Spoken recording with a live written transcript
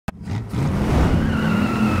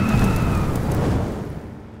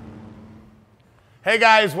Hey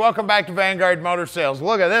guys, welcome back to Vanguard Motor Sales.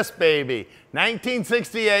 Look at this baby.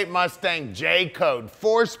 1968 Mustang J-Code,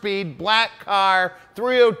 4-speed, black car,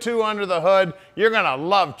 302 under the hood. You're gonna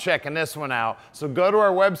love checking this one out. So go to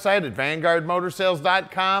our website at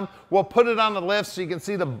vanguardmotorsales.com. We'll put it on the lift so you can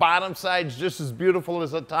see the bottom side's just as beautiful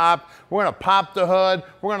as the top. We're gonna pop the hood.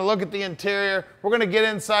 We're gonna look at the interior. We're gonna get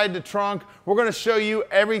inside the trunk. We're gonna show you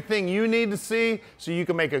everything you need to see so you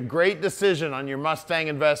can make a great decision on your Mustang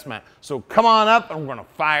investment. So come on up and we're gonna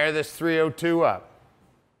fire this 302 up.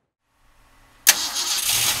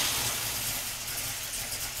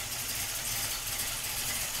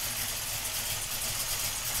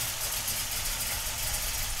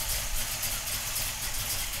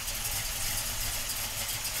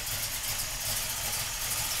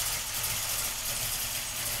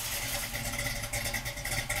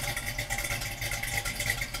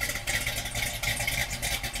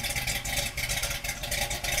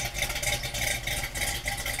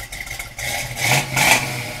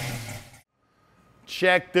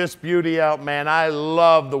 Check this beauty out, man. I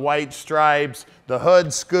love the white stripes, the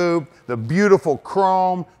hood scoop, the beautiful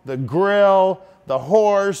chrome, the grille, the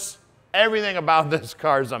horse. Everything about this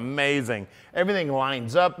car is amazing. Everything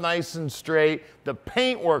lines up nice and straight. The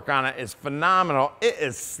paintwork on it is phenomenal. It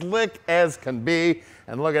is slick as can be.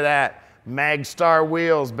 And look at that. Magstar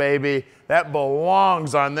wheels, baby. That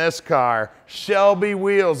belongs on this car. Shelby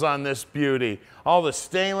wheels on this beauty. All the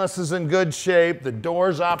stainless is in good shape. The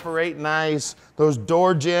doors operate nice. Those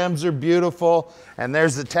door jambs are beautiful. And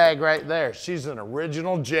there's the tag right there. She's an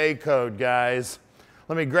original J-Code, guys.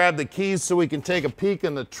 Let me grab the keys so we can take a peek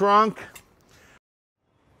in the trunk.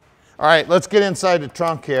 All right, let's get inside the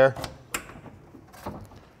trunk here.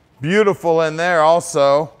 Beautiful in there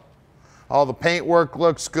also. All the paintwork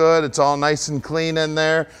looks good. It's all nice and clean in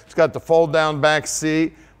there. It's got the fold down back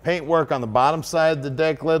seat. Paintwork on the bottom side of the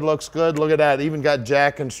deck lid looks good. Look at that, even got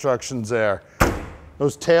jack instructions there.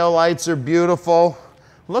 Those tail lights are beautiful.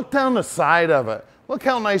 Look down the side of it. Look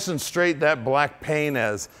how nice and straight that black paint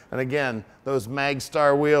is. And again, those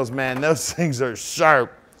Magstar wheels, man, those things are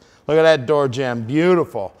sharp. Look at that door jamb,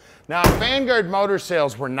 beautiful. Now at Vanguard Motor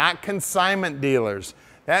Sales, we're not consignment dealers.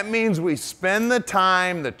 That means we spend the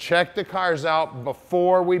time to check the cars out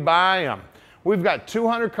before we buy them. We've got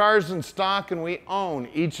 200 cars in stock and we own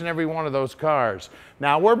each and every one of those cars.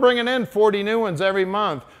 Now we're bringing in 40 new ones every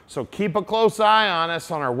month, so keep a close eye on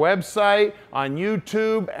us on our website, on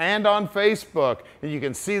YouTube, and on Facebook. And you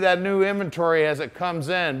can see that new inventory as it comes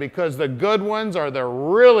in because the good ones, or the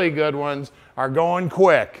really good ones, are going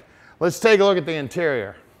quick. Let's take a look at the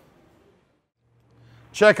interior.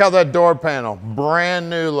 Check out that door panel, brand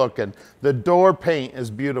new looking. The door paint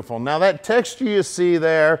is beautiful. Now that texture you see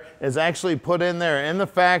there is actually put in there in the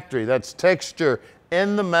factory. That's texture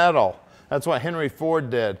in the metal. That's what Henry Ford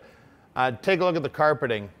did. Take a look at the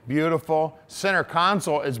carpeting, beautiful. Center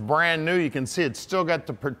console is brand new. You can see it's still got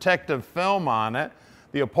the protective film on it.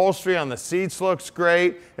 The upholstery on the seats looks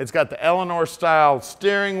great. It's got the Eleanor style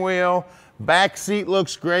steering wheel. Back seat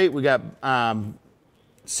looks great. We got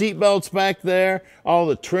seat belts back there, all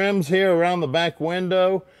the trims here around the back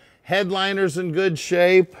window, headliners in good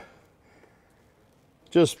shape,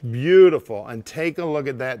 just beautiful. And take a look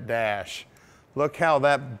at that dash. Look how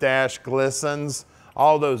that dash glistens.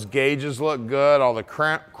 All those gauges look good, all the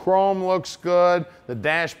chrome looks good, the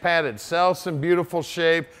dash pad itself's in beautiful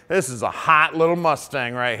shape. This is a hot little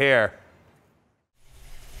Mustang right here.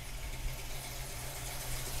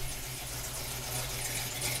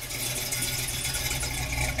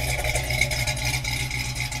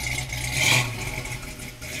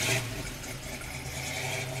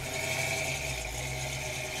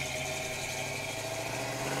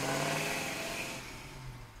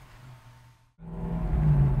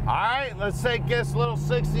 Let's take this little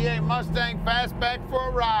 68 Mustang Fastback for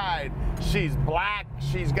a ride. She's black,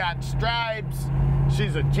 she's got stripes,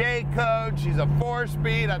 she's a J-Code, she's a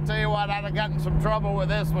 4-speed. I'll tell you what, I'd have gotten some trouble with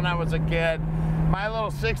this when I was a kid. My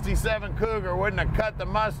little 67 Cougar wouldn't have cut the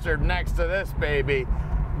mustard next to this baby.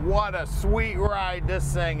 What a sweet ride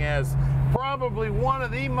this thing is. Probably one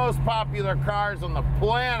of the most popular cars on the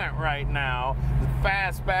planet right now, the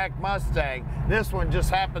Fastback Mustang. This one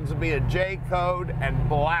just happens to be a J-Code and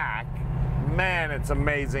black. Man, it's an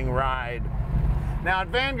amazing ride. Now at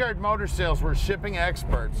Vanguard Motor Sales, we're shipping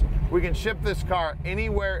experts. We can ship this car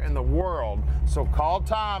anywhere in the world. So call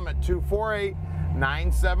Tom at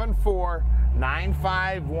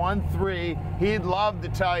 248-974-9513. He'd love to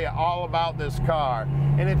tell you all about this car.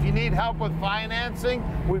 And if you need help with financing,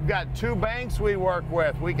 we've got 2 banks we work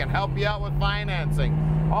with. We can help you out with financing.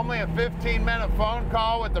 Only a 15-minute phone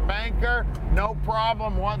call with the banker, no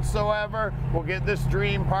problem whatsoever. We'll get this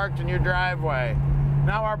dream parked in your driveway.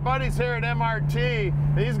 Now our buddies here at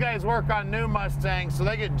MRT, these guys work on new Mustangs, so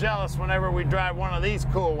they get jealous whenever we drive one of these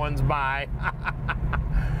cool ones by.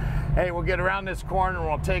 Hey, we'll get around this corner and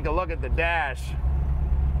we'll take a look at the dash.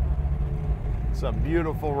 It's a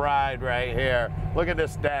beautiful ride right here. Look at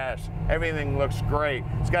this dash. Everything looks great.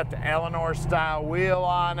 It's got the Eleanor style wheel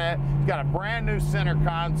on it. It's got a brand new center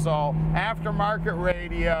console, aftermarket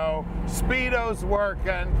radio, speedo's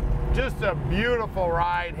working. Just a beautiful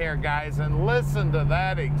ride here, guys. And listen to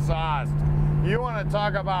that exhaust. You want to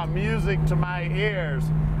talk about music to my ears.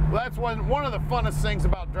 That's one of the funnest things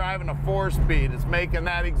about driving a 4-speed is making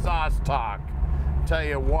that exhaust talk. Tell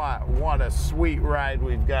you what a sweet ride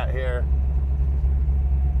we've got here.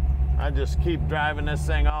 I just keep driving this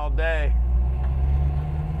thing all day.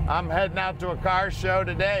 I'm heading out to a car show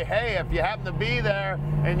today. Hey, if you happen to be there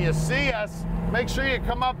and you see us, make sure you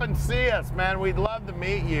come up and see us, man. We'd love to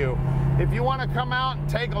meet you. If you want to come out and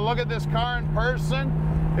take a look at this car in person,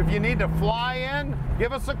 if you need to fly in,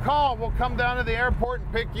 give us a call. We'll come down to the airport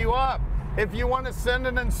and pick you up. If you want to send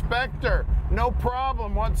an inspector, no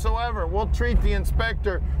problem whatsoever. We'll treat the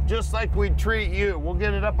inspector just like we'd treat you. We'll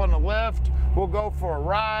get it up on the lift. We'll go for a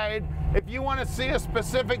ride. If you want to see a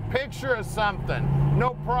specific picture of something,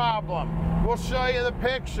 no problem. We'll show you the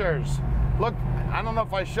pictures. Look, I don't know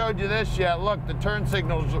if I showed you this yet. Look, the turn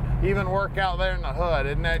signals even work out there in the hood.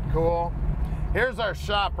 Isn't that cool? Here's our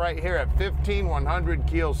shop right here at 15100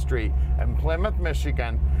 Keel Street in Plymouth,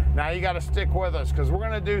 Michigan. Now you got to stick with us because we're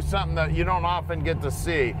going to do something that you don't often get to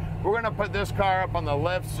see. We're going to put this car up on the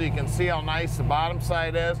lift so you can see how nice the bottom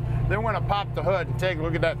side is. Then we're going to pop the hood and take a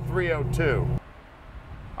look at that 302.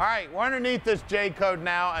 All right, we're underneath this J-code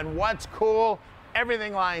now, and what's cool,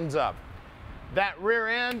 everything lines up. That rear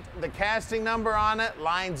end, the casting number on it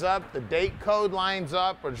lines up, the date code lines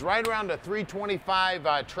up. It's right around a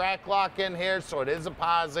 325 track lock in here, so it is a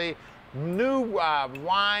posi. New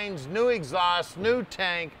lines, new exhaust, new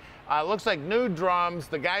tank. Looks like new drums.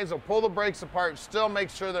 The guys will pull the brakes apart, still make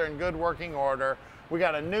sure they're in good working order. We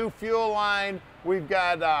got a new fuel line. We've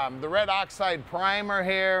got the red oxide primer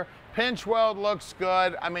here. Pinch weld looks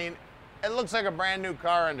good. I mean, it looks like a brand new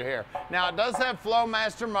car under here. Now it does have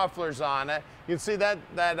Flowmaster mufflers on it. You can see that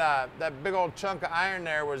big old chunk of iron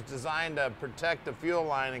there was designed to protect the fuel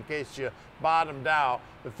line in case you bottomed out.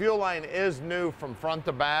 The fuel line is new from front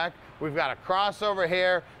to back. We've got a crossover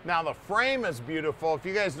here. Now the frame is beautiful. If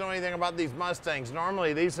you guys know anything about these Mustangs,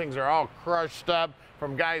 normally these things are all crushed up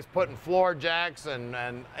from guys putting floor jacks and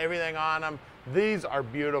everything on them. These are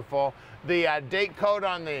beautiful. The date code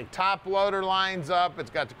on the top loader lines up.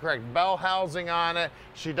 It's got the correct bell housing on it.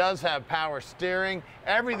 She does have power steering.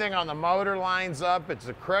 Everything on the motor lines up. It's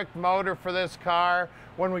the correct motor for this car.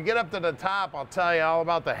 When we get up to the top, I'll tell you all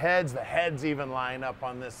about the heads. The heads even line up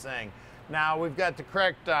on this thing. Now we've got the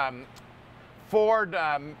correct Ford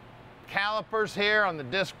calipers here on the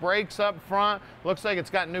disc brakes up front. Looks like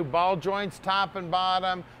it's got new ball joints top and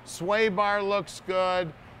bottom. Sway bar looks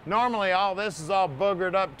good. Normally all this is all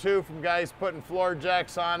boogered up too from guys putting floor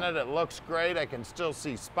jacks on it. It looks great. I can still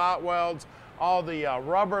see spot welds. All the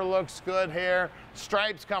rubber looks good here.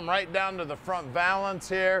 Stripes come right down to the front valance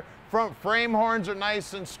here. Front frame horns are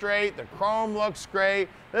nice and straight. The chrome looks great.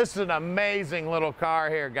 This is an amazing little car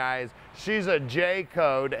here, guys. She's a J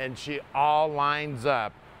code and she all lines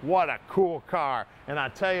up. What a cool car. And I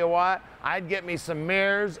tell you what, I'd get me some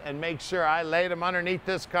mirrors and make sure I laid them underneath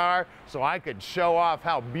this car so I could show off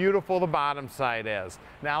how beautiful the bottom side is.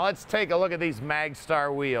 Now let's take a look at these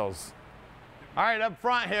Magstar wheels. All right, up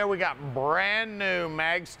front here we got brand new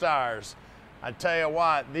Magstars. I tell you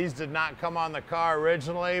what, these did not come on the car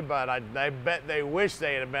originally, but I bet they wish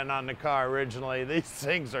they'd have been on the car originally. These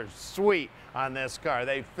things are sweet on this car.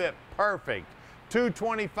 They fit perfect.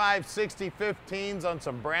 225/60/15s on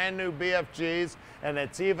some brand new BFGs, and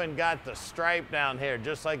it's even got the stripe down here,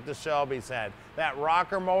 just like the Shelby's had. That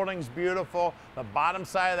rocker molding's beautiful. The bottom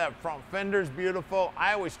side of that front fender's beautiful.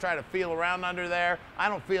 I always try to feel around under there. I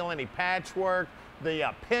don't feel any patchwork.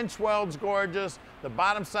 The pinch weld's gorgeous. The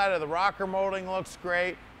bottom side of the rocker molding looks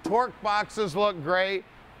great. Torque boxes look great.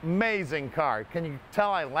 Amazing car. Can you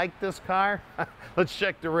tell I like this car? Let's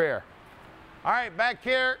check the rear. All right, back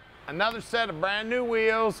here, another set of brand new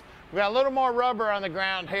wheels. We got a little more rubber on the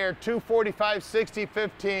ground here,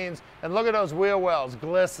 245/60/15s, and look at those wheel wells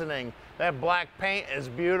glistening. That black paint is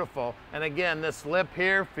beautiful. And again, this lip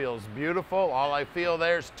here feels beautiful. All I feel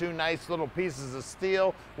there is two nice little pieces of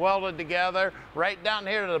steel welded together. Right down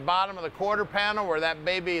here to the bottom of the quarter panel where that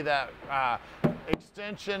baby, that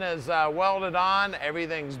Extension is welded on.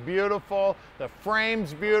 Everything's beautiful. The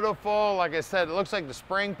frame's beautiful. Like I said, it looks like the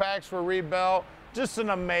spring packs were rebuilt. Just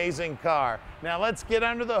an amazing car. Now let's get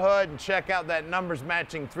under the hood and check out that numbers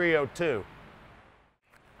matching 302.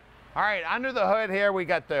 All right, under the hood here, we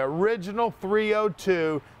got the original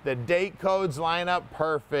 302. The date codes line up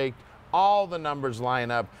perfect. All the numbers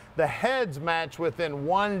line up. The heads match within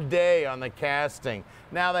 1 day on the casting.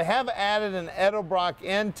 Now they have added an Edelbrock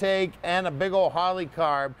intake and a big old Harley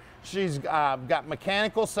carb. She's got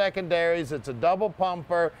mechanical secondaries. It's a double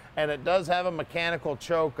pumper, and it does have a mechanical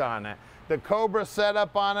choke on it. The Cobra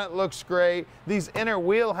setup on it looks great. These inner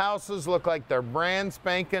wheelhouses look like they're brand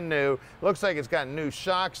spanking new. Looks like it's got new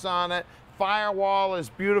shocks on it. Firewall is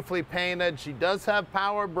beautifully painted. She does have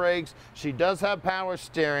power brakes. She does have power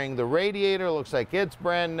steering. The radiator looks like it's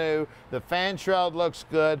brand new. The fan shroud looks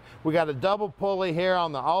good. We got a double pulley here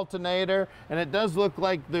on the alternator, and it does look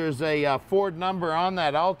like there's a Ford number on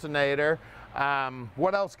that alternator.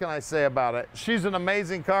 What else can I say about it? She's an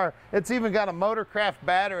amazing car. It's even got a Motorcraft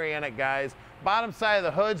battery in it, guys. Bottom side of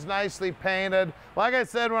the hood's nicely painted. Like I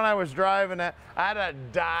said when I was driving it, I'd have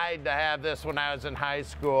died to have this when I was in high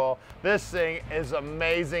school. This thing is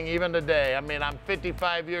amazing even today. I mean, I'm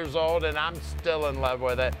 55 years old and I'm still in love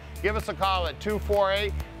with it. Give us a call at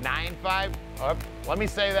 248-95, let me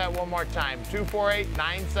say that one more time,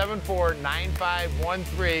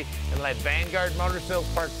 248-974-9513, and let Vanguard Motor Sales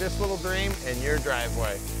park this little dream in your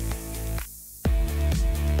driveway.